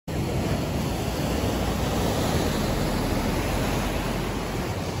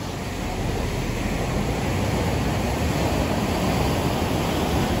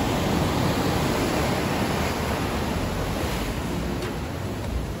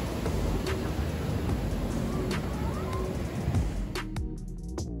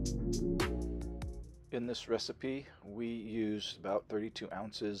in this recipe, we used about 32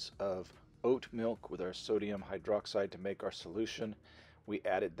 ounces of oat milk with our sodium hydroxide to make our solution. We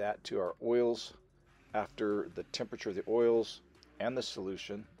added that to our oils. After the temperature of the oils and the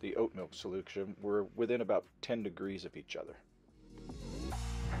solution, the oat milk solution, were within about 10 degrees of each other.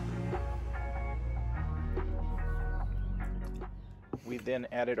 We then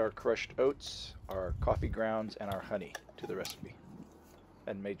added our crushed oats, our coffee grounds, and our honey to the recipe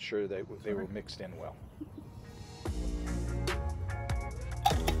and made sure that they were mixed in well.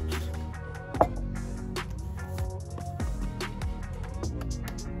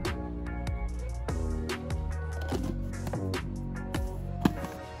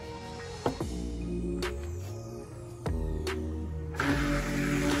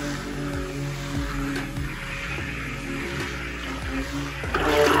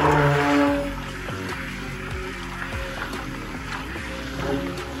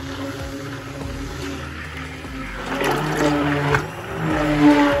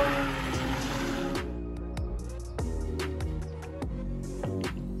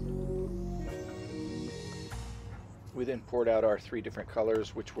 We then poured out our 3 different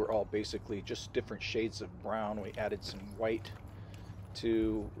colors, which were all basically just different shades of brown. We added some white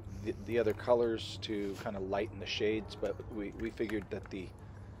to the other colors to kind of lighten the shades, but we figured that the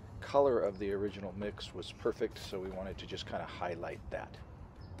color of the original mix was perfect, so we wanted to just kind of highlight that.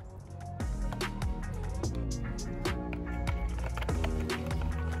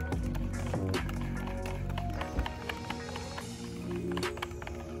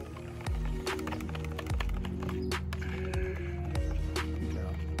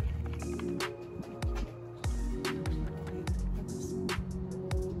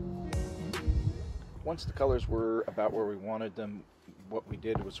 Once the colors were about where we wanted them, what we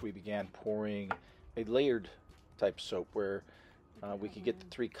did was we began pouring a layered type soap where we could get the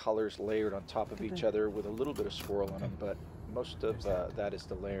 3 colors layered on top of each other with a little bit of swirl in them, but most of that is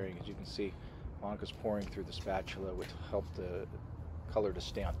the layering. As you can see, Monica's pouring through the spatula, which helped the color to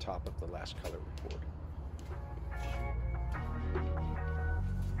stay on top of the last color we poured.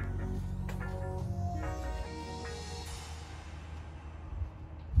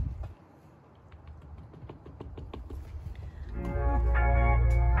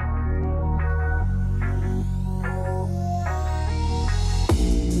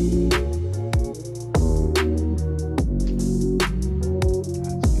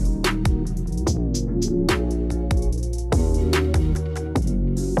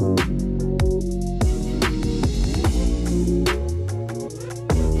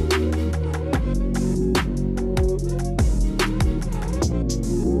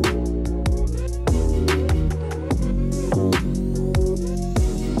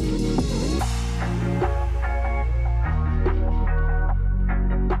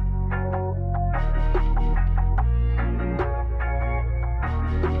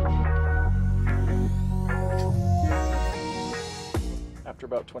 After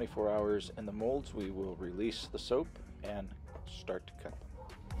about 24 hours in the molds, we will release the soap and start to cut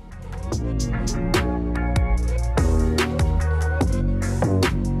them.